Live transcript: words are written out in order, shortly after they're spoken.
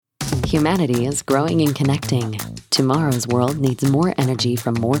Humanity is growing and connecting. Tomorrow's world needs more energy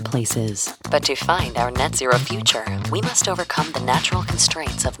from more places. But to find our net zero future, we must overcome the natural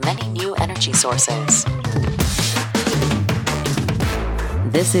constraints of many new energy sources.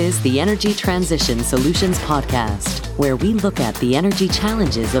 This is the Energy Transition Solutions Podcast, where we look at the energy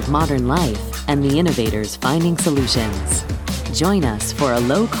challenges of modern life and the innovators finding solutions. Join us for a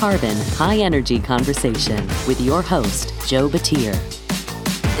low-carbon, high-energy conversation with your host, Joe Batir.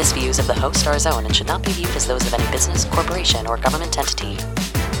 The views of the host are his own and should not be viewed as those of any business, corporation, or government entity.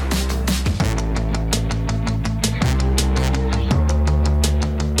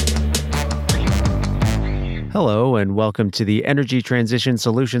 Hello, and welcome to the Energy Transition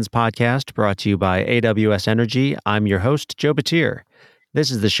Solutions Podcast, brought to you by AWS Energy. I'm your host, Joe Batir. This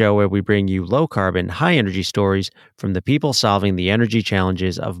is the show where we bring you low-carbon, high-energy stories from the people solving the energy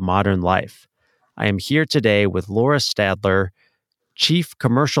challenges of modern life. I am here today with Laura Stadler, Chief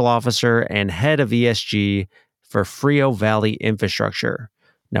Commercial Officer and Head of ESG for Frio Valley Infrastructure.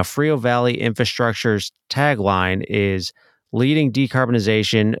 Now, Frio Valley Infrastructure's tagline is leading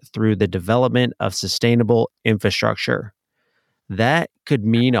decarbonization through the development of sustainable infrastructure. That could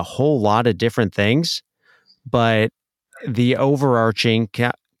mean a whole lot of different things, but the overarching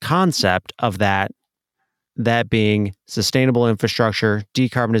concept of that being sustainable infrastructure,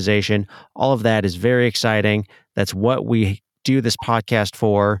 decarbonization, all of that is very exciting. That's what we do this podcast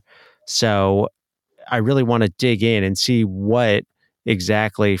for. So I really want to dig in and see what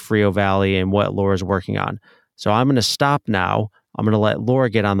exactly Frio Valley and what Laura's working on. So I'm going to stop now. I'm going to let Laura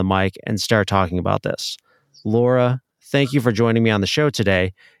get on the mic and start talking about this. Laura, thank you for joining me on the show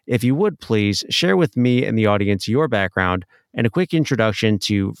today. If you would please share with me and the audience your background and a quick introduction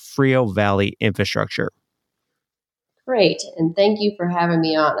to Frio Valley Infrastructure. Great, and thank you for having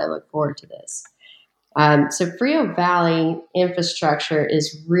me on. I look forward to this. So Frio Valley Infrastructure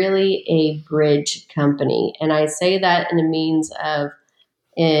is really a bridge company. And I say that in the means of,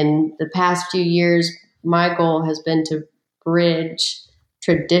 in the past few years, my goal has been to bridge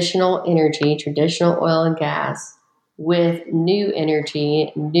traditional energy, traditional oil and gas, with new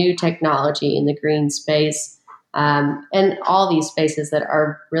energy, new technology in the green space, and all these spaces that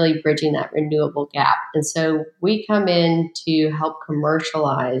are really bridging that renewable gap. And so we come in to help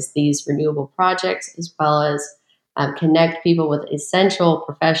commercialize these renewable projects, as well as connect people with essential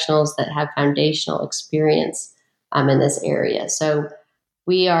professionals that have foundational experience in this area. So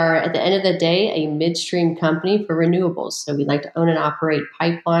we are, at the end of the day, a midstream company for renewables. So we like to own and operate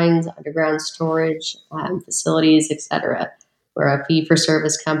pipelines, underground storage, facilities, et cetera. We're a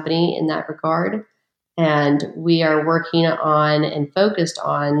fee-for-service company in that regard. And we are working on and focused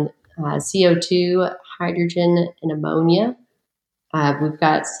on CO2, hydrogen, and ammonia. We've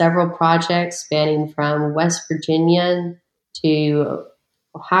got several projects spanning from West Virginia to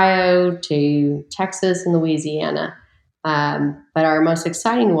Ohio to Texas and Louisiana. But our most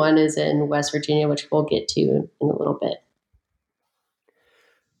exciting one is in West Virginia, which we'll get to in a little bit.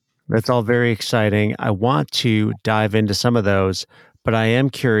 That's all very exciting. I want to dive into some of those, but I am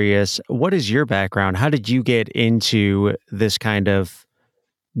curious, what is your background? How did you get into this kind of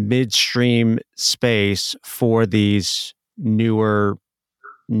midstream space for these newer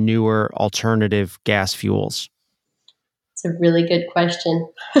alternative gas fuels? It's a really good question.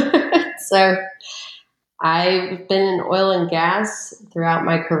 So I've been in oil and gas throughout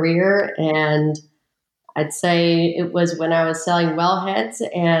my career, and I'd say it was when I was selling wellheads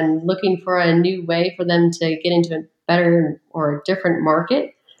and looking for a new way for them to get into a better or a different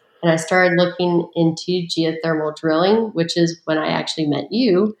market. And I started looking into geothermal drilling, which is when I actually met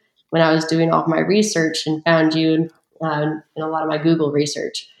you, when I was doing all of my research and found you in a lot of my Google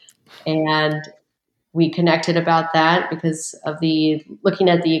research. And we connected about that because of the looking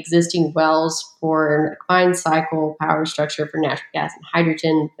at the existing wells for a combined cycle power structure for natural gas and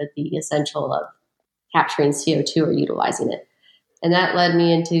hydrogen, but the essential of capturing CO2 or utilizing it. And that led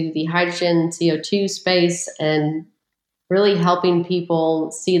me into the hydrogen CO2 space and really helping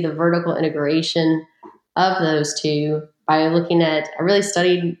people see the vertical integration of those two by looking at, I really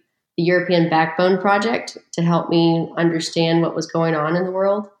studied the European Backbone Project to help me understand what was going on in the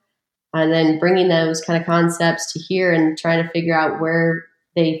world. And then bringing those kind of concepts to here and trying to figure out where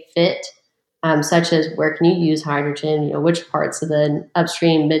they fit, such as where can you use hydrogen, which parts of the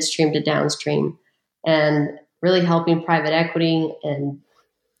upstream, midstream to downstream, and really helping private equity and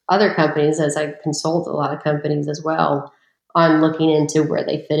other companies, as I consult a lot of companies as well, on looking into where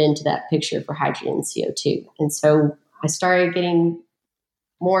they fit into that picture for hydrogen and CO2. And so I started getting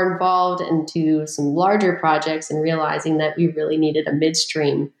more involved into some larger projects and realizing that we really needed a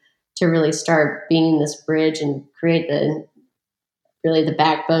midstream to really start being this bridge and create the really the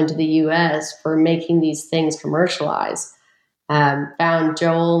backbone to the U.S. for making these things commercialized. Found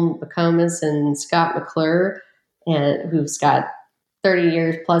Joel McComas and Scott McClure, who's got 30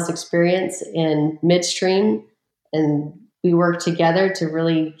 years plus experience in midstream. And we worked together to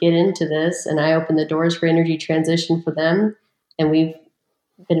really get into this. And I opened the doors for energy transition for them. And we've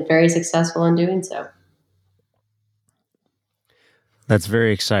been very successful in doing so. That's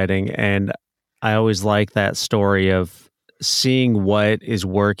very exciting. And I always like that story of seeing what is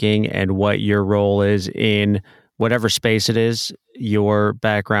working and what your role is in whatever space it is, your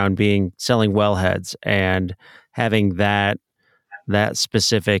background being selling wellheads and having that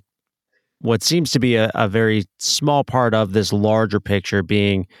specific, what seems to be a very small part of this larger picture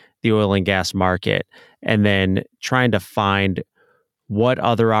being the oil and gas market, and then trying to find what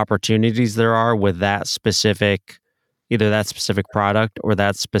other opportunities there are with that specific, either that specific product or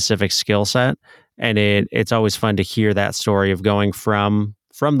that specific skill set. And it's always fun to hear that story of going from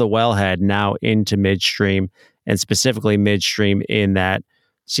the wellhead now into midstream, and specifically midstream in that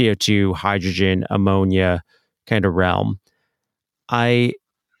CO2, hydrogen, ammonia kind of realm. I'm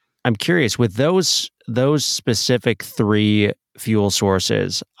curious with those specific three fuel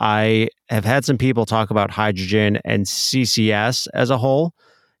sources. I have had some people talk about hydrogen and CCS as a whole,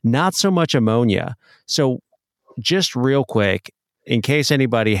 not so much ammonia. So just real quick, in case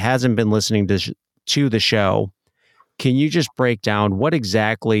anybody hasn't been listening to the show, can you just break down what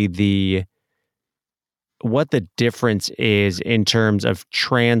exactly what the difference is in terms of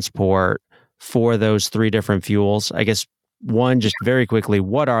transport for those three different fuels? I guess one, just very quickly,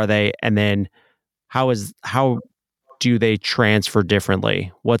 what are they? And then how do they transfer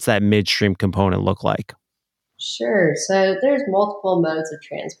differently? What's that midstream component look like? Sure. So there's multiple modes of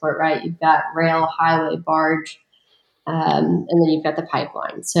transport, right? You've got rail, highway, barge, and then you've got the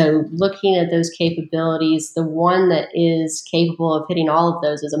pipeline. So looking at those capabilities, the one that is capable of hitting all of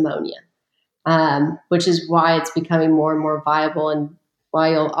those is ammonia, which is why it's becoming more and more viable, and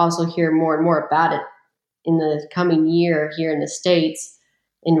why you'll also hear more and more about it in the coming year here in the States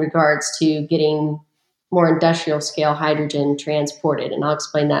in regards to getting more industrial scale hydrogen transported. And I'll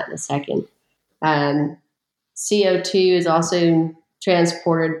explain that in a second. CO2 is also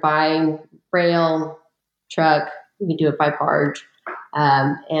transported by rail, truck, you can do it by barge,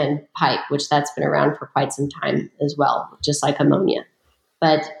 and pipe, which that's been around for quite some time as well, just like ammonia.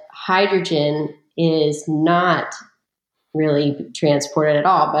 But hydrogen is not really transported at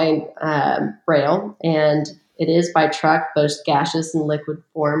all by rail, and it is by truck, both gaseous and liquid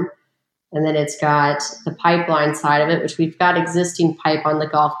form. And then it's got the pipeline side of it, which we've got existing pipe on the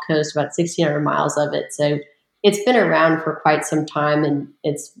Gulf Coast, about 1,600 miles of it. So it's been around for quite some time, and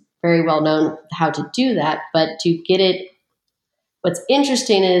it's very well known how to do that. But to get it, what's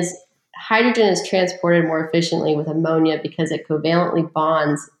interesting is hydrogen is transported more efficiently with ammonia because it covalently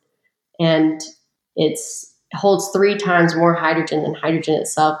bonds, and it holds 3 times more hydrogen than hydrogen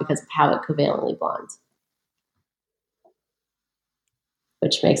itself because of how it covalently bonds,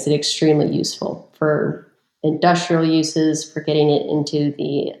 which makes it extremely useful for industrial uses, for getting it into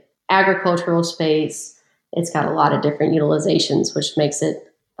the agricultural space. It's got a lot of different utilizations, which makes it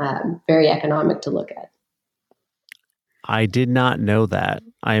very economic to look at. I did not know that.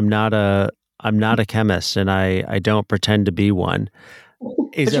 I'm not a chemist, and I don't pretend to be one.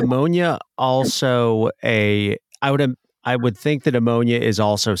 Is ammonia also I would think that ammonia is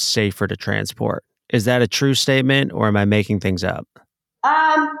also safer to transport. Is that a true statement, or am I making things up?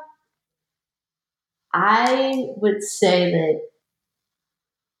 I would say that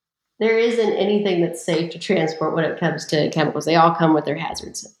there isn't anything that's safe to transport when it comes to chemicals. They all come with their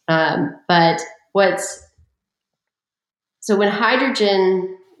hazards. But so when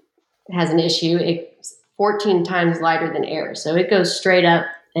hydrogen has an issue, it's 14 times lighter than air. So it goes straight up,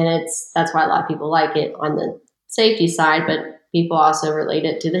 and that's why a lot of people like it on the safety side, but people also relate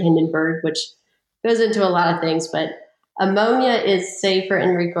it to the Hindenburg, which goes into a lot of things. But ammonia is safer in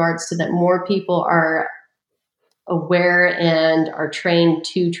regards to that more people are aware and are trained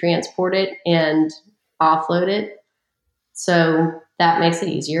to transport it and offload it. So that makes it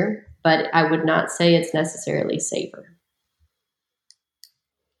easier, but I would not say it's necessarily safer.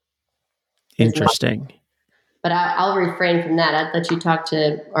 Interesting. But I'll refrain from that. I'd let you talk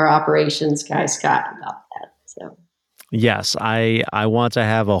to our operations guy, Scott, about that. So. Yes, I want to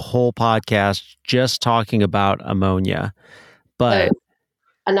have a whole podcast just talking about ammonia. But so,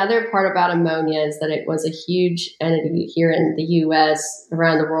 another part about ammonia is that it was a huge entity here in the U.S.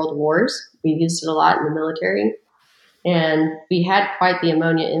 around the world wars. We used it a lot in the military. And we had quite the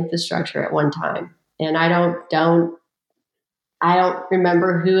ammonia infrastructure at one time. And I don't I don't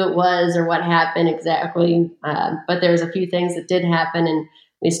remember who it was or what happened exactly, but there was a few things that did happen, and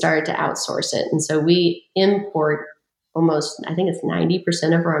we started to outsource it. And so we import almost, I think it's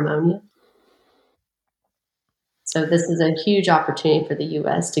 90% of our ammonia. So this is a huge opportunity for the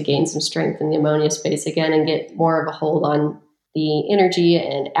U.S. to gain some strength in the ammonia space again and get more of a hold on the energy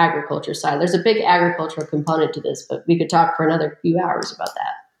and agriculture side. There's a big agricultural component to this, but we could talk for another few hours about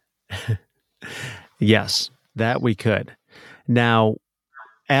that. Yes, that we could. Now,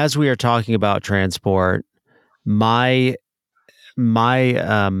 as we are talking about transport, my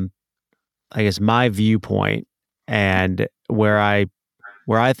I guess my viewpoint and where I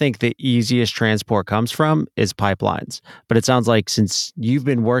think the easiest transport comes from is pipelines. But it sounds like since you've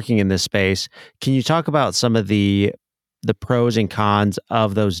been working in this space, can you talk about some of the pros and cons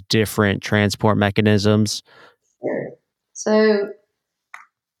of those different transport mechanisms? Sure. So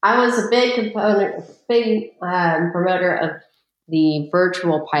I was a big promoter of the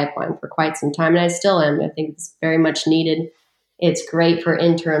virtual pipeline for quite some time, and I still am. I think it's very much needed. It's great for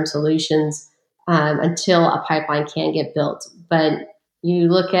interim solutions until a pipeline can get built. But you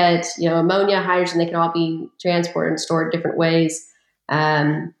look at ammonia, hydrogen; they can all be transported and stored different ways.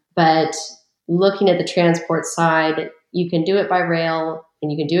 But looking at the transport side, you can do it by rail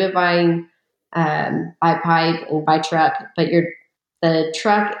and you can do it by pipe and by truck. But the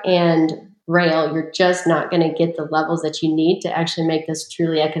truck and rail, you're just not going to get the levels that you need to actually make this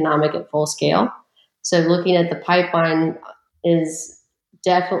truly economic at full scale. So looking at the pipeline is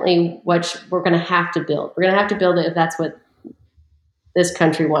definitely what we're going to have to build. We're going to have to build it if that's what this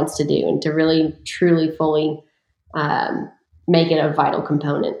country wants to do and to really, truly, fully make it a vital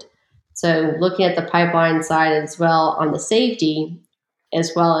component. So looking at the pipeline side as well on the safety,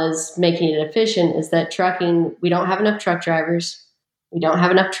 as well as making it efficient, is that trucking, we don't have enough truck drivers. We don't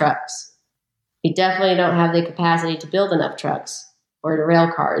have enough trucks. We definitely don't have the capacity to build enough trucks or to rail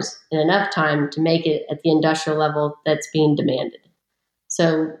cars in enough time to make it at the industrial level that's being demanded.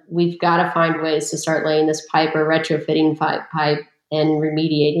 So we've got to find ways to start laying this pipe or retrofitting pipe and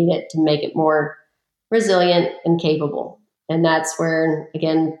remediating it to make it more resilient and capable. And that's where,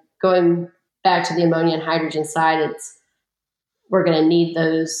 again, going back to the ammonia and hydrogen side, we're going to need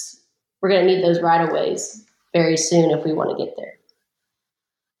those right of ways very soon if we want to get there.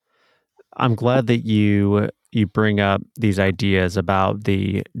 I'm glad that you bring up these ideas about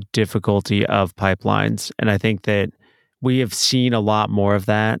the difficulty of pipelines. And I think that we have seen a lot more of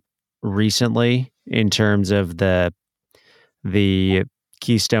that recently in terms of the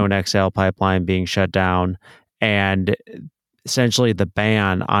Keystone XL pipeline being shut down and essentially the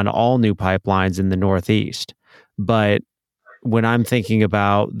ban on all new pipelines in the Northeast. But when I'm thinking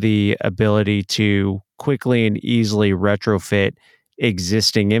about the ability to quickly and easily retrofit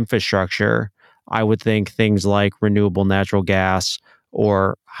existing infrastructure, I would think things like renewable natural gas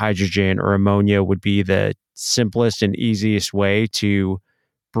or hydrogen or ammonia would be the simplest and easiest way to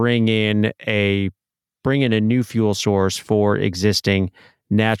bring in a new fuel source for existing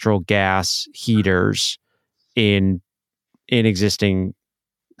natural gas heaters in existing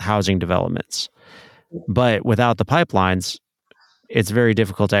housing developments. But without the pipelines, it's very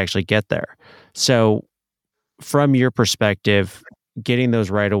difficult to actually get there. So from your perspective, getting those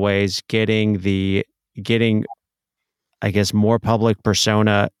right of ways, getting I guess more public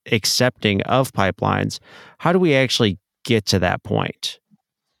persona accepting of pipelines, how do we actually get to that point?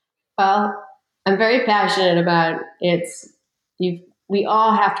 Well, I'm very passionate about we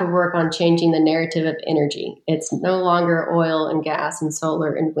all have to work on changing the narrative of energy. It's no longer oil and gas and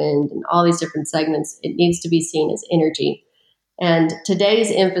solar and wind and all these different segments. It needs to be seen as energy. And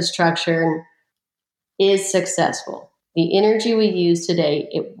today's infrastructure is successful. The energy we use today,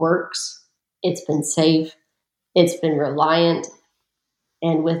 it works. It's been safe. It's been reliant.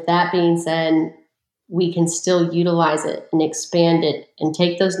 And with that being said, we can still utilize it and expand it and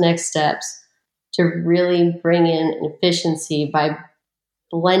take those next steps to really bring in efficiency by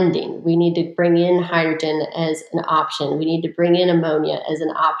blending. We need to bring in hydrogen as an option. We need to bring in ammonia as an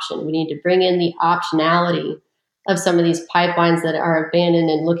option. We need to bring in the optionality of some of these pipelines that are abandoned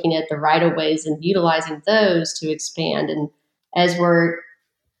and looking at the right of ways and utilizing those to expand. And as we're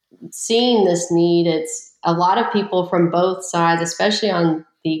seeing this need, it's a lot of people from both sides, especially on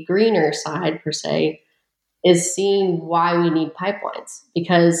the greener side per se, is seeing why we need pipelines.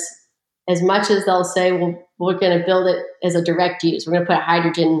 Because as much as they'll say, well, we're going to build it as a direct use, we're going to put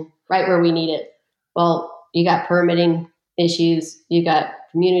hydrogen right where we need it. Well, you got permitting issues, you got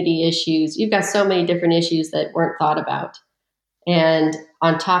community issues, you've got so many different issues that weren't thought about. And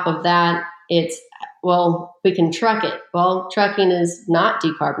on top of that, we can truck it. Well, trucking is not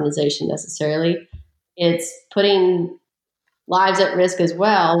decarbonization necessarily. It's putting lives at risk as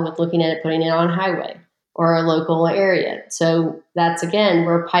well with looking at it, putting it on highway or a local area. So that's again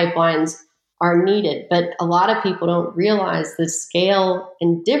where pipelines are needed. But a lot of people don't realize the scale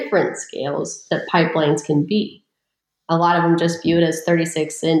and different scales that pipelines can be. A lot of them just view it as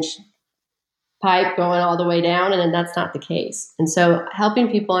 36-inch pipe going all the way down, and then that's not the case. And so helping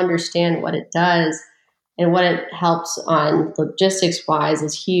people understand what it does and what it helps on logistics wise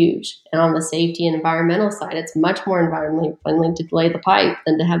is huge. And on the safety and environmental side, it's much more environmentally friendly to lay the pipe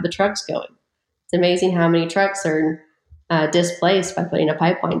than to have the trucks going. It's amazing how many trucks are displaced by putting a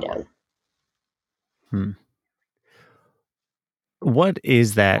pipeline down. What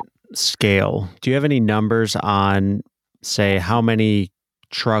is that scale? Do you have any numbers on, say, how many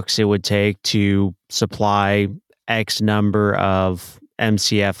trucks it would take to supply X number of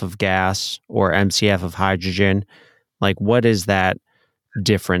MCF of gas or MCF of hydrogen? Like, what is that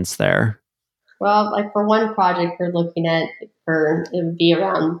difference there? Well, like for one project, you're looking at it would be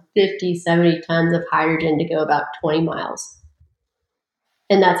around 50, 70 tons of hydrogen to go about 20 miles.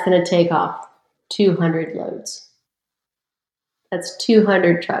 And that's going to take off 200 loads. That's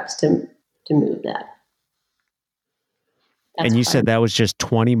 200 trucks to move that. And you said that was just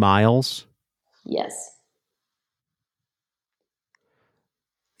 20 miles? Yes.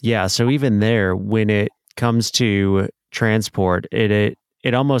 Yeah. So even there, when it comes to transport, it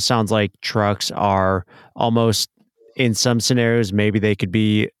almost sounds like trucks are almost, in some scenarios, maybe they could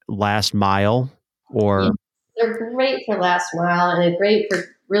be last mile or... Yeah, they're great for last mile and they're great for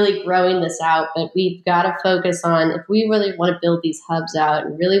really growing this out. But we've got to focus on, if we really want to build these hubs out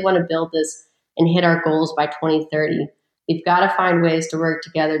and really want to build this and hit our goals by 2030, we've got to find ways to work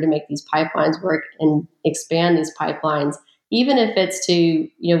together to make these pipelines work and expand these pipelines. Even if it's to,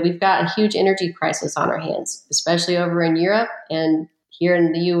 we've got a huge energy crisis on our hands, especially over in Europe, and here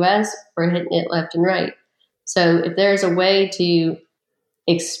in the US, we're hitting it left and right. So if there's a way to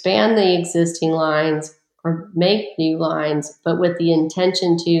expand the existing lines or make new lines, but with the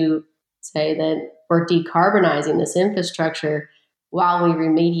intention to say that we're decarbonizing this infrastructure while we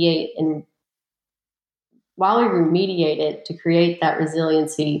remediate it to create that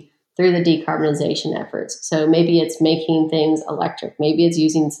resiliency through the decarbonization efforts. So maybe it's making things electric. Maybe it's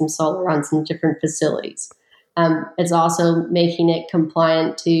using some solar on some different facilities. It's also making it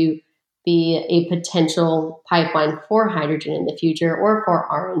compliant to be a potential pipeline for hydrogen in the future or for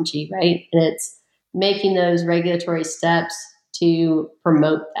RNG, right? And it's making those regulatory steps to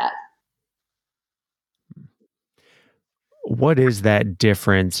promote that. What is that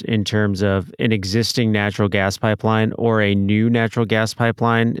difference in terms of an existing natural gas pipeline or a new natural gas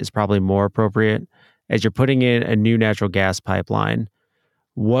pipeline is probably more appropriate? As you're putting in a new natural gas pipeline,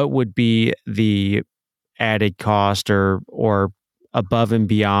 what would be the added cost or above and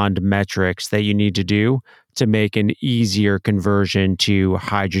beyond metrics that you need to do to make an easier conversion to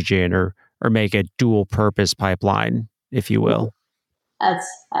hydrogen or make a dual purpose pipeline, if you will? That's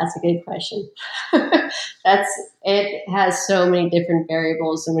a good question. It has so many different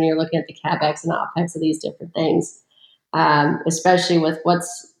variables, and when you're looking at the CapEx and OpEx of these different things, especially with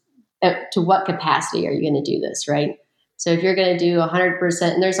to what capacity are you going to do this, right? So if you're going to do 100%,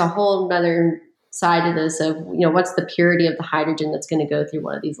 and there's a whole other side to this of what's the purity of the hydrogen that's going to go through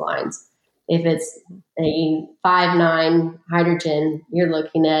one of these lines. If it's a 5.9 hydrogen, you're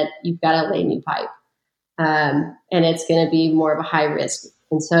looking at you've got to lay new pipe. And it's going to be more of a high risk.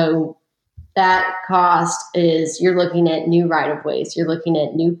 And so that cost is you're looking at new right-of-ways, you're looking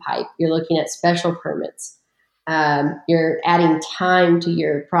at new pipe, you're looking at special permits. You're adding time to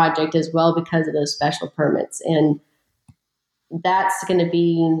your project as well because of those special permits. And that's going to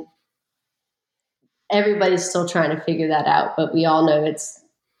be, everybody's still trying to figure that out, but we all know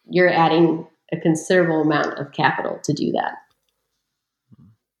you're adding a considerable amount of capital to do that.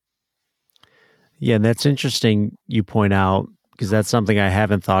 Yeah, and that's interesting you point out, because that's something I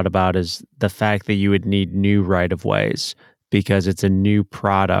haven't thought about, is the fact that you would need new right-of-ways because it's a new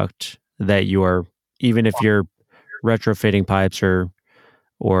product that you are, even if you're retrofitting pipes or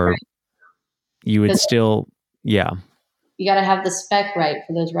right. You would still, yeah. You got to have the spec right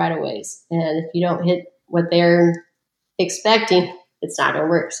for those right-of-ways. And if you don't hit what they're expecting, it's not going to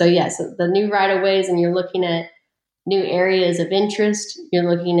work. So yes, the new right-of-ways, and you're looking at new areas of interest. You're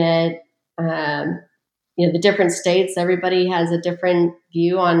looking at the different states. Everybody has a different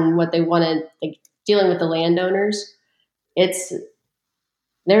view on what they want to, like, dealing with the landowners.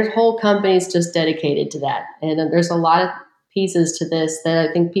 There's whole companies just dedicated to that. And there's a lot of pieces to this that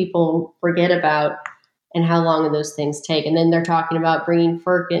I think people forget about and how long those things take. And then they're talking about bringing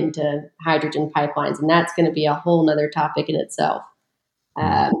FERC into hydrogen pipelines, and that's going to be a whole nother topic in itself.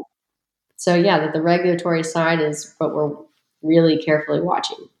 So yeah, the regulatory side is what we're really carefully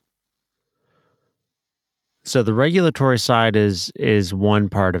watching. So the regulatory side is one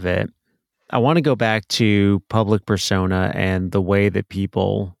part of it. I want to go back to public persona and the way that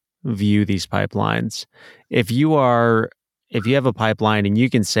people view these pipelines. If you have a pipeline and you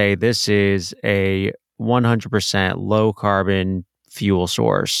can say this is a 100% low carbon fuel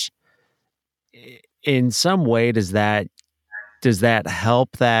source, in some way does that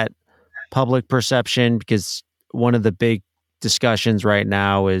help that public perception? Because one of the big discussions right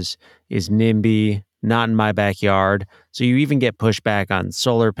now is NIMBY, not in my backyard. So you even get pushback on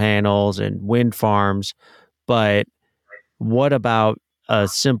solar panels and wind farms. But what about a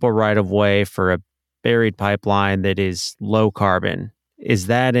simple right of way for a buried pipeline that is low carbon? Is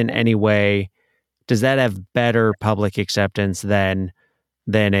that in any way, does that have better public acceptance than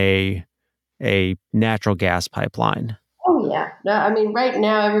a natural gas pipeline? Oh, yeah. No, I mean, right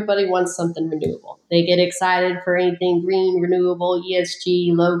now, everybody wants something renewable. They get excited for anything green, renewable,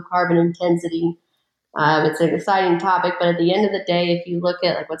 ESG, low carbon intensity. It's an exciting topic, but at the end of the day, if you look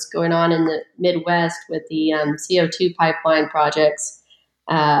at like what's going on in the Midwest with the CO2 pipeline projects,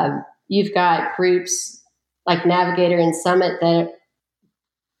 you've got groups like Navigator and Summit that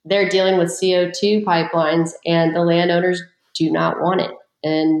they're dealing with CO2 pipelines, and the landowners do not want it.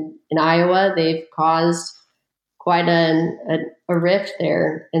 And in Iowa, they've caused quite a rift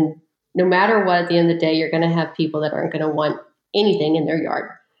there. And no matter what, at the end of the day, you're going to have people that aren't going to want anything in their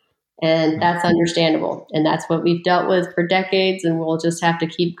yard. And that's understandable. And that's what we've dealt with for decades. And we'll just have to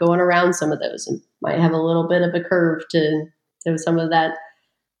keep going around some of those, and might have a little bit of a curve to some of that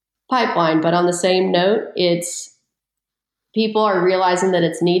pipeline. But on the same note, people are realizing that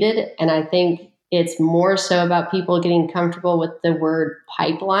it's needed. And I think it's more so about people getting comfortable with the word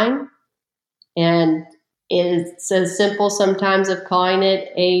pipeline. And it's as simple sometimes of calling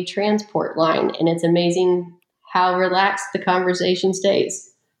it a transport line. And it's amazing how relaxed the conversation stays.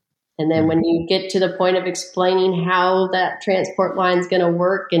 And then when you get to the point of explaining how that transport line is going to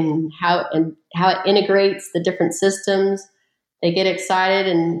work and how it integrates the different systems, they get excited,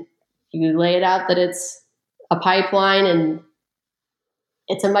 and you lay it out that it's a pipeline, and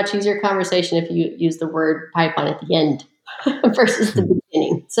it's a much easier conversation if you use the word pipeline at the end versus the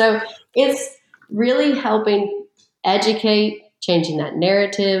beginning. So it's really helping educate, changing that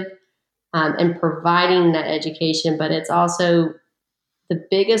narrative, and providing that education. But it's also the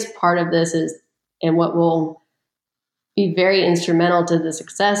biggest part of this is, and what will be very instrumental to the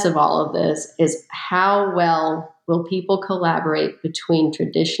success of all of this, is how well will people collaborate between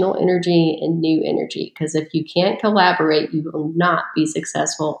traditional energy and new energy? Because if you can't collaborate, you will not be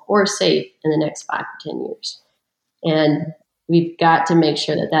successful or safe in the next 5 to 10 years. And we've got to make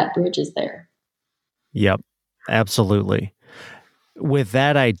sure that that bridge is there. Yep, absolutely. With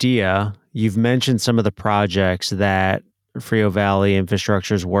that idea, you've mentioned some of the projects that Frio Valley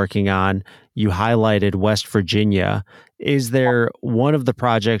Infrastructure is working on. You highlighted West Virginia. Is there one of the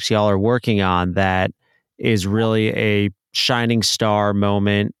projects y'all are working on that is really a shining star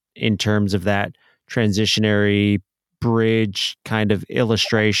moment in terms of that transitionary bridge kind of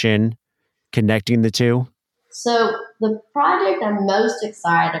illustration connecting the two? So the project I'm most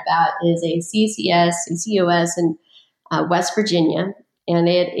excited about is a CCOS in West Virginia. And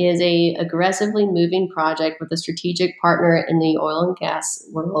it is a aggressively moving project with a strategic partner in the oil and gas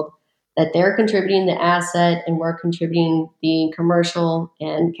world, that they're contributing the asset and we're contributing the commercial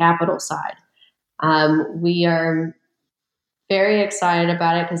and capital side. We are very excited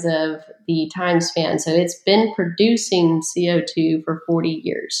about it because of the time span. So it's been producing CO2 for 40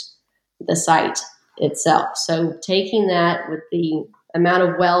 years, the site itself. So taking that with the amount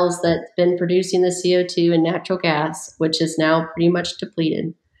of wells that's been producing the CO2 and natural gas, which is now pretty much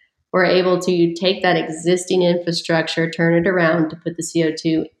depleted, we're able to take that existing infrastructure, turn it around to put the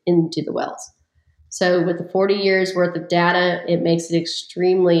CO2 into the wells. So with the 40 years worth of data, it makes it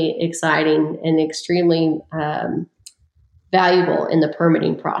extremely exciting and extremely valuable in the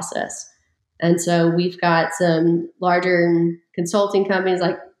permitting process. And so we've got some larger consulting companies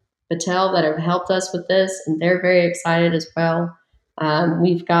like Battelle that have helped us with this, and they're very excited as well.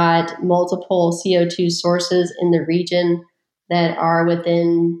 We've got multiple CO2 sources in the region that are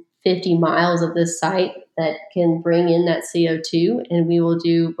within 50 miles of this site that can bring in that CO2, and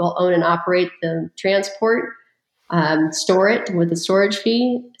we'll own and operate the transport, store it with a storage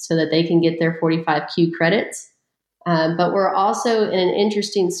fee so that they can get their 45Q credits. But we're also in an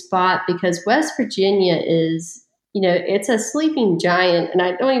interesting spot because West Virginia is, it's a sleeping giant. And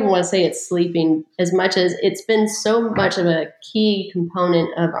I don't even want to say it's sleeping as much as it's been so much of a key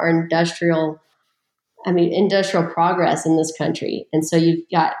component of our industrial progress in this country. And so you've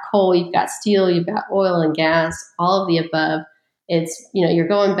got coal, you've got steel, you've got oil and gas, all of the above. It's, you're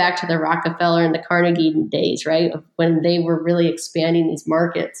going back to the Rockefeller and the Carnegie days, right? Of when they were really expanding these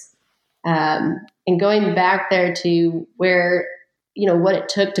markets. And going back there to where, what it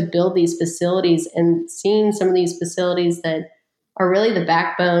took to build these facilities, and seeing some of these facilities that are really the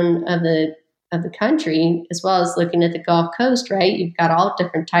backbone of the country, as well as looking at the Gulf Coast, right? You've got all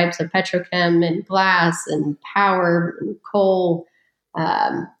different types of petrochem and glass and power and coal,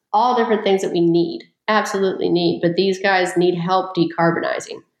 all different things that we need, absolutely need. But these guys need help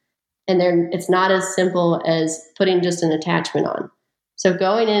decarbonizing. And it's not as simple as putting just an attachment on. So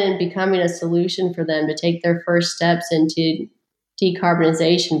going in and becoming a solution for them to take their first steps into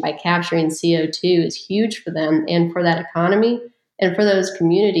decarbonization by capturing CO2 is huge for them and for that economy and for those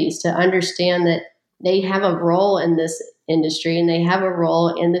communities to understand that they have a role in this industry and they have a role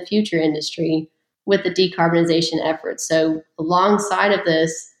in the future industry with the decarbonization efforts. So alongside of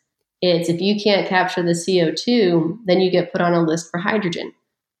this, it's if you can't capture the CO2, then you get put on a list for hydrogen.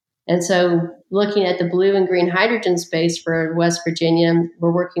 And so looking at the blue and green hydrogen space for West Virginia,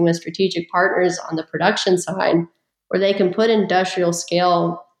 we're working with strategic partners on the production side where they can put industrial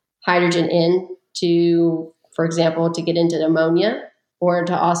scale hydrogen in to, for example, to get into ammonia, or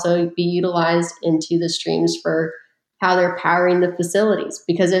to also be utilized into the streams for how they're powering the facilities.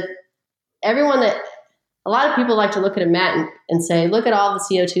 Because if a lot of people like to look at a map and say, look at all the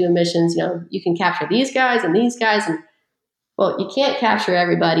CO2 emissions, you can capture these guys and these guys. And well, you can't capture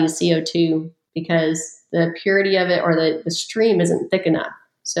everybody's CO2 because the purity of it or the stream isn't thick enough.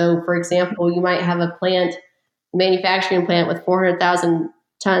 So for example, you might have a manufacturing plant with 400,000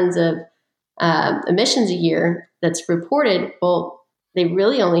 tons of emissions a year that's reported. Well, they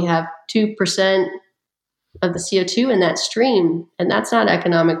really only have 2% of the CO2 in that stream, and that's not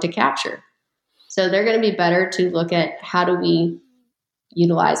economic to capture. So they're going to be better to look at how do we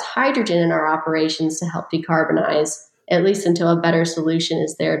utilize hydrogen in our operations to help decarbonize, at least until a better solution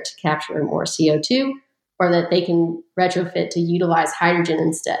is there to capture more CO2, or that they can retrofit to utilize hydrogen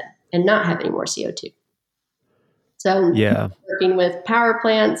instead and not have any more CO2. So working with power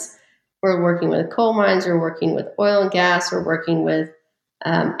plants, we're working with coal mines, we're working with oil and gas, we're working with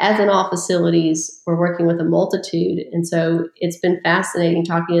ethanol facilities, we're working with a multitude. And so it's been fascinating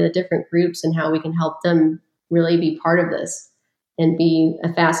talking to the different groups and how we can help them really be part of this and be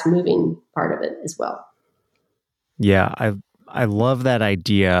a fast moving part of it as well. Yeah, I love that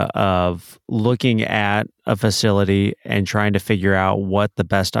idea of looking at a facility and trying to figure out what the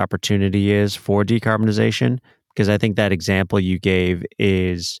best opportunity is for decarbonization, because I think that example you gave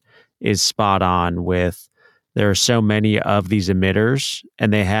is spot on. With there are so many of these emitters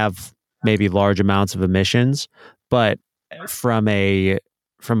and they have maybe large amounts of emissions, but from a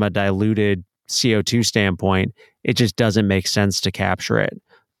diluted CO2 standpoint, it just doesn't make sense to capture it.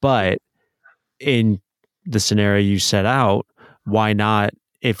 But in the scenario you set out, why not,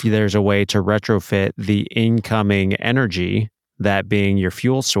 if there's a way to retrofit the incoming energy, that being your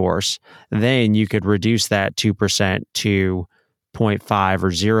fuel source, then you could reduce that 2% to 0.5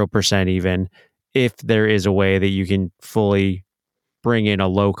 or 0% even, if there is a way that you can fully bring in a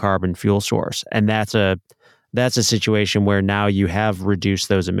low carbon fuel source. And that's a situation where now you have reduced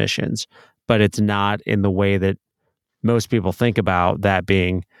those emissions, but it's not in the way that most people think about, that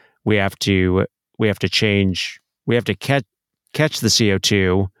being we have to catch the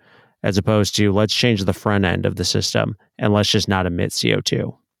CO2, as opposed to let's change the front end of the system and let's just not emit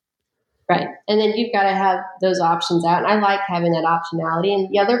CO2. Right. And then you've got to have those options out. And I like having that optionality. And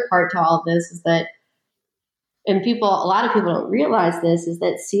the other part to all of this is that, and a lot of people don't realize this, is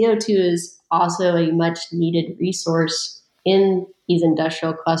that CO2 is also a much needed resource in these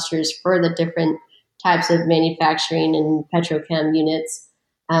industrial clusters for the different types of manufacturing and petrochem units,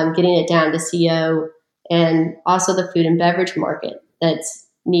 getting it down to CO, and also the food and beverage market that's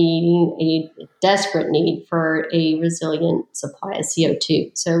needing a desperate need for a resilient supply of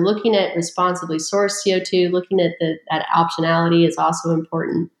CO2. So looking at responsibly sourced CO2, looking at that optionality is also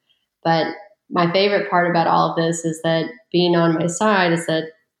important. But my favorite part about all of this is that being on my side is that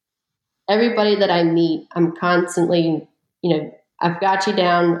everybody that I meet, I'm constantly, I've got you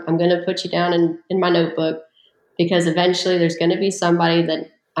down. I'm going to put you down in my notebook, because eventually there's going to be somebody that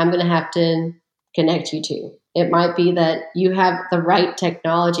I'm going to have to connect you to. It might be that you have the right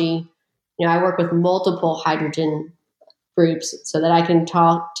technology. I work with multiple hydrogen groups so that I can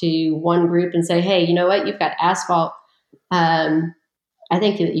talk to one group and say, hey, you know what? You've got asphalt. I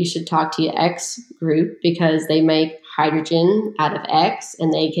think that you should talk to your X group because they make hydrogen out of X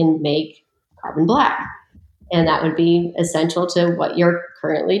and they can make carbon black. And that would be essential to what you're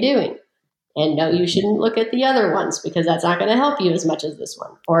currently doing. And no, you shouldn't look at the other ones because that's not going to help you as much as this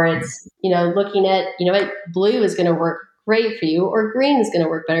one. Or it's, looking at, what blue is going to work great for you, or green is going to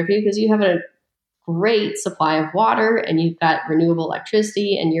work better for you because you have a great supply of water and you've got renewable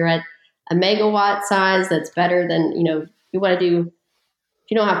electricity and you're at a megawatt size that's better than, if you want to do,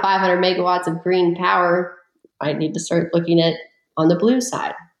 if you don't have 500 megawatts of green power, I need to start looking at on the blue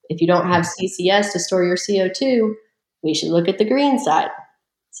side. If you don't have CCS to store your CO2, we should look at the green side.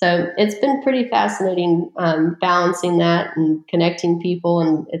 So it's been pretty fascinating balancing that and connecting people,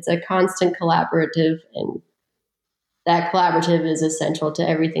 and it's a constant collaborative, and that collaborative is essential to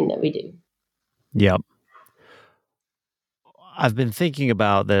everything that we do. Yep. I've been thinking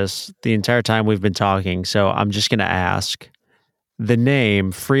about this the entire time we've been talking, so I'm just going to ask. The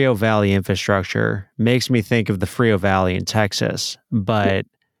name Frio Valley Infrastructure makes me think of the Frio Valley in Texas, but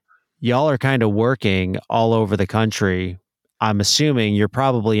y'all are kind of working all over the country. I'm assuming you're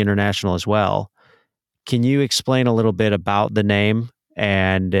probably international as well. Can you explain a little bit about the name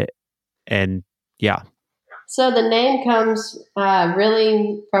and yeah? So the name comes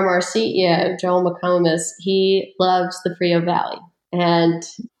really from our CEO, Joel McComas. He loves the Frio Valley, and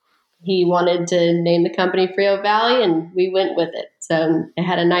he wanted to name the company Frio Valley, and we went with it. So it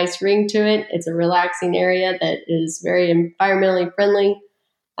had a nice ring to it. It's a relaxing area that is very environmentally friendly.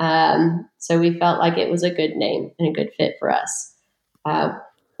 So we felt like it was a good name and a good fit for us.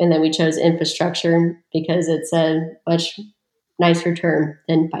 And then we chose infrastructure because it's a much nicer term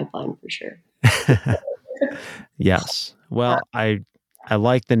than pipeline for sure. Yes. Well, I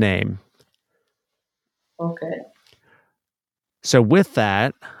like the name. Okay. So with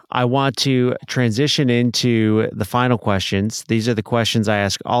that, I want to transition into the final questions. These are the questions I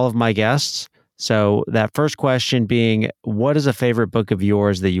ask all of my guests. So that first question being, what is a favorite book of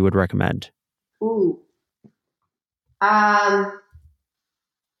yours that you would recommend? Ooh. That's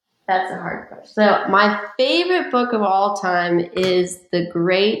a hard question. So my favorite book of all time is The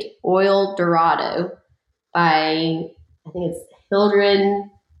Great Oil Dorado by, I think it's Hildegard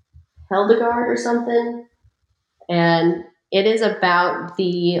or something. And it is about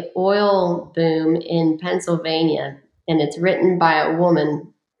the oil boom in Pennsylvania. And it's written by a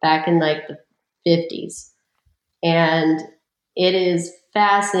woman back in like the 50s. And it is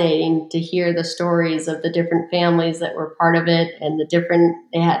fascinating to hear the stories of the different families that were part of it, and they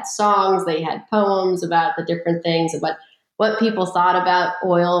had songs, they had poems about the different things, about what people thought about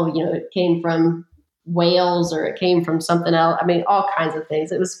oil. It came from whales or it came from something else. I mean, all kinds of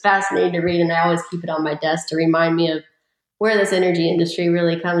things. It was fascinating to read, and I always keep it on my desk to remind me of where this energy industry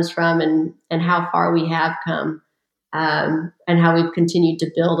really comes from and how far we have come, and how we've continued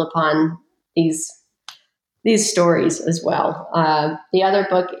to build upon these stories as well. The other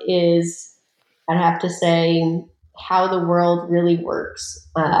book is, I'd have to say, How the World Really Works.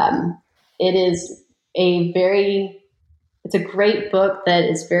 It is it's a great book that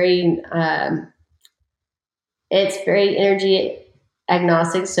is it's very energy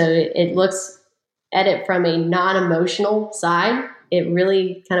agnostic. So it looks at it from a non-emotional side. It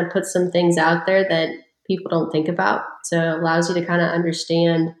really kind of puts some things out there that people don't think about. So it allows you to kind of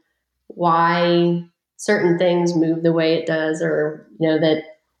understand why certain things move the way it does, or that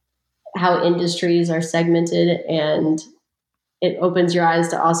how industries are segmented, and it opens your eyes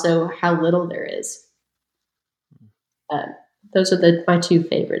to also how little there is. Those are my two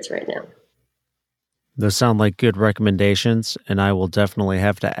favorites right now. Those sound like good recommendations, and I will definitely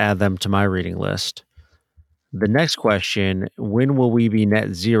have to add them to my reading list. The next question, when will we be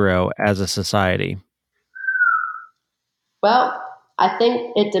net zero as a society? Well, I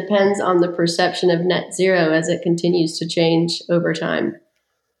think it depends on the perception of net zero as it continues to change over time.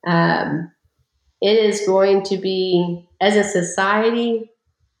 It is going to be, as a society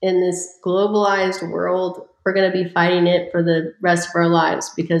in this globalized world, we're going to be fighting it for the rest of our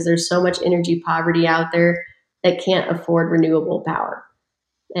lives because there's so much energy poverty out there that can't afford renewable power.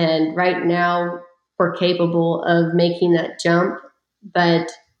 And right now, we're capable of making that jump,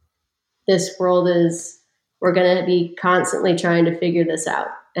 but this world we're going to be constantly trying to figure this out.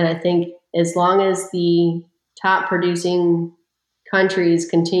 And I think as long as the top producing countries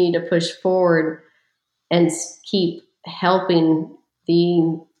continue to push forward and keep helping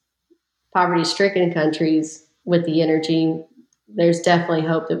the poverty-stricken countries with the energy, there's definitely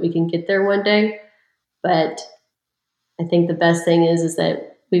hope that we can get there one day. But I think the best thing is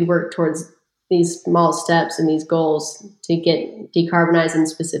that we work towards these small steps and these goals to get decarbonized in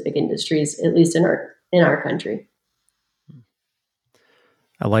specific industries, at least in our country.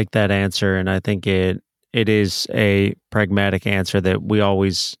 I like that answer, and I think it is a pragmatic answer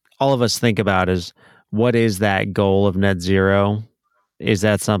that all of us think about is, what is that goal of net zero? Is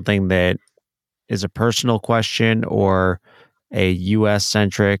that something that is a personal question or a U.S.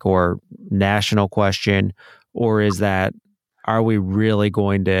 centric or national question, or is that are we really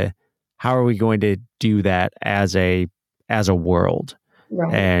going to, how are we going to do that as a world?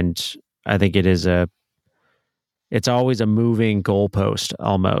 Right. And I think it's always a moving goalpost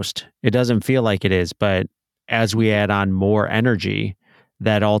almost. It doesn't feel like it is, but as we add on more energy,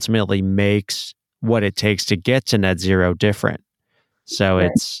 that ultimately makes what it takes to get to net zero different. So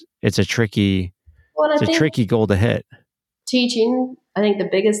Right. it's a tricky Well, it's a tricky goal to hit. Teaching, I think the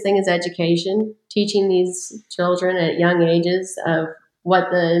biggest thing is education, teaching these children at young ages of what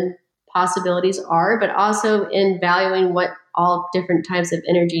the possibilities are, but also in valuing what all different types of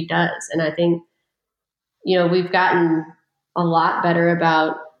energy does. And I think, we've gotten a lot better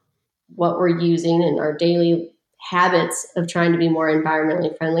about what we're using in our daily habits of trying to be more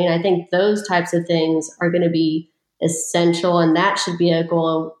environmentally friendly. And I think those types of things are going to be essential. And that should be a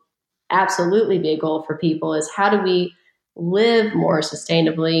goal, absolutely be a goal for people, is how do we live more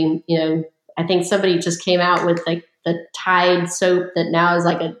sustainably? I think somebody just came out with like the Tide soap that now is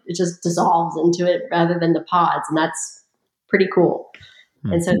like it just dissolves into it rather than the pods. And that's pretty cool.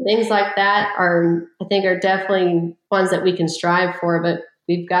 And so things like that are definitely ones that we can strive for, but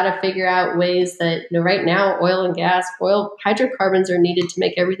we've got to figure out ways that, right now, oil and gas, hydrocarbons are needed to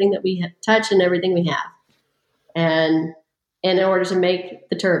make everything that we touch and everything we have. And in order to make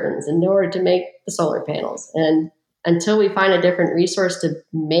the turbines, in order to make the solar panels. And until we find a different resource to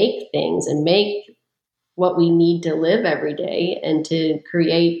make things and make what we need to live every day and to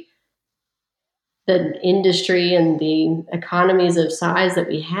create the industry and the economies of size that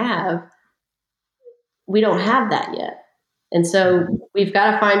we have, we don't have that yet. And so we've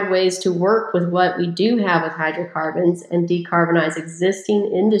got to find ways to work with what we do have with hydrocarbons and decarbonize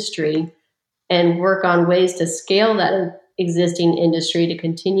existing industry and work on ways to scale that existing industry to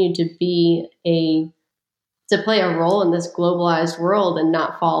continue to play a role in this globalized world and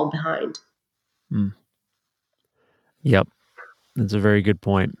not fall behind. Yep. That's a very good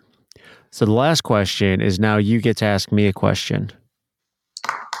point. So the last question is, now you get to ask me a question.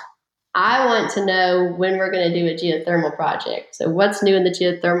 I want to know when we're going to do a geothermal project. So what's new in the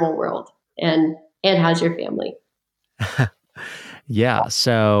geothermal world, and how's your family? Yeah.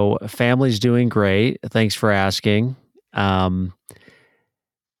 So family's doing great. Thanks for asking. As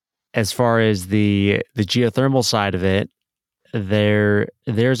far as the geothermal side of it,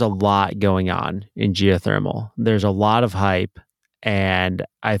 there's a lot going on in geothermal. There's a lot of hype, and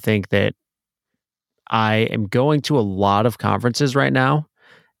I think that I am going to a lot of conferences right now.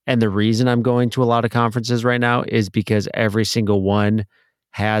 And the reason I'm going to a lot of conferences right now is because every single one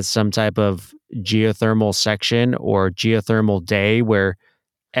has some type of geothermal section or geothermal day where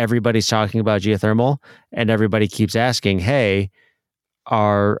everybody's talking about geothermal, and everybody keeps asking, "Hey,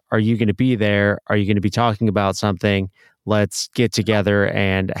 are you going to be there? Are you going to be talking about something? Let's get together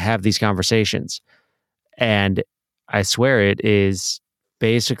and have these conversations." And I swear it is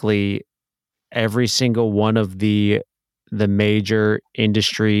basically every single one of the major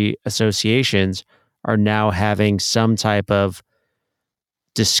industry associations are now having some type of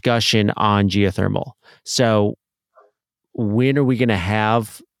discussion on geothermal. So when are we going to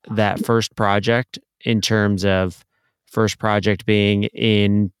have that first project, in terms of first project being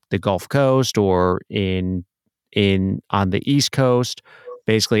in the Gulf Coast or in on the East Coast,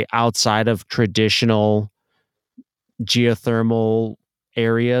 basically outside of traditional geothermal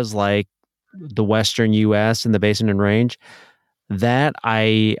areas like the Western US and the Basin and Range? That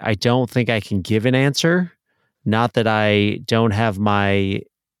I don't think I can give an answer. Not that I don't have my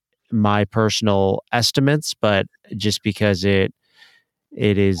personal estimates, but just because it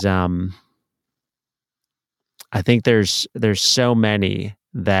is I think there's so many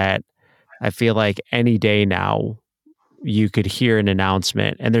that I feel like any day now you could hear an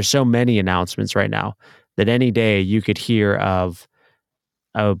announcement, and there's so many announcements right now that any day you could hear of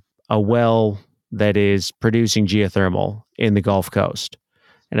a well that is producing geothermal in the Gulf Coast.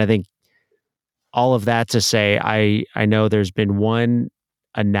 And I think all of that to say, I know there's been one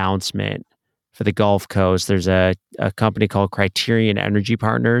announcement for the Gulf Coast. There's a company called Criterion Energy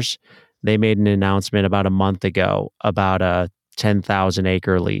Partners. They made an announcement about a month ago about a 10,000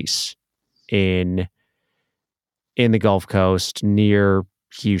 acre lease in the Gulf Coast near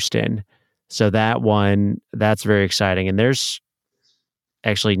Houston. So that's very exciting. And there's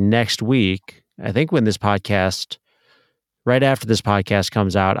actually next week, I think right after this podcast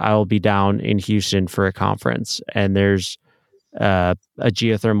comes out, I will be down in Houston for a conference, and there's a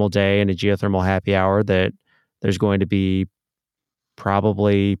geothermal day and a geothermal happy hour that there's going to be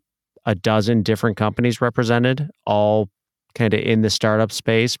probably a dozen different companies represented, all kind of in the startup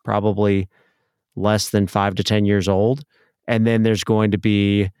space, probably less than 5 to 10 years old. And then there's going to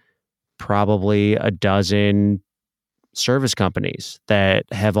be probably a dozen service companies that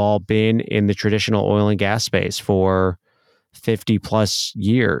have all been in the traditional oil and gas space for 50 plus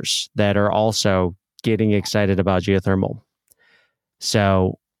years that are also getting excited about geothermal.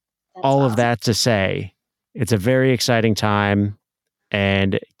 So That's all awesome. of that to say, it's a very exciting time,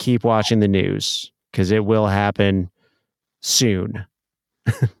 and keep watching the news because it will happen soon.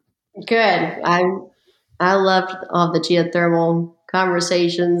 Good. I loved all the geothermal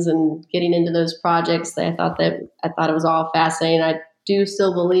conversations and getting into those projects. I thought it was all fascinating. I do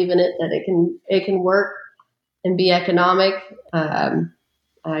still believe in it, that it can work and be economic.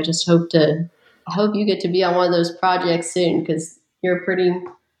 I just hope you get to be on one of those projects soon, because you're pretty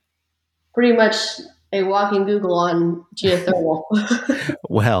much a walking Google on geothermal.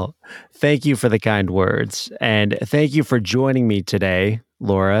 Well, thank you for the kind words, and thank you for joining me today,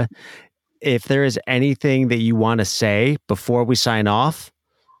 Laura. If there is anything that you want to say before we sign off,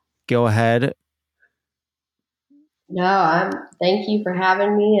 go ahead. No, thank you for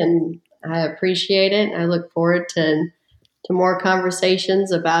having me, and I appreciate it. I look forward to more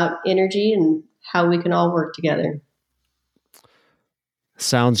conversations about energy and how we can all work together.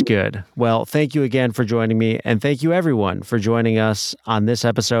 Sounds good. Well, thank you again for joining me, and thank you everyone for joining us on this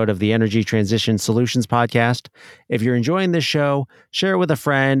episode of the Energy Transition Solutions Podcast. If you're enjoying this show, share it with a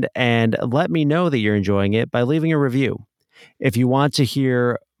friend and let me know that you're enjoying it by leaving a review. If you want to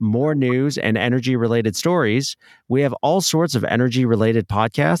hear more news and energy-related stories, we have all sorts of energy-related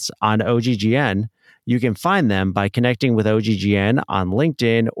podcasts on OGGN. You can find them by connecting with OGGN on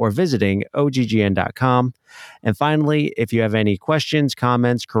LinkedIn or visiting oggn.com. And finally, if you have any questions,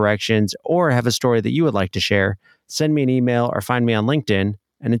 comments, corrections, or have a story that you would like to share, send me an email or find me on LinkedIn.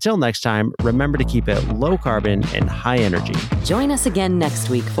 And until next time, remember to keep it low carbon and high energy. Join us again next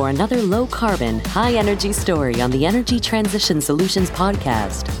week for another low carbon, high energy story on the Energy Transition Solutions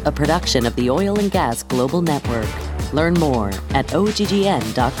Podcast, a production of the Oil and Gas Global Network. Learn more at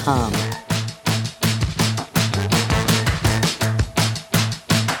oggn.com.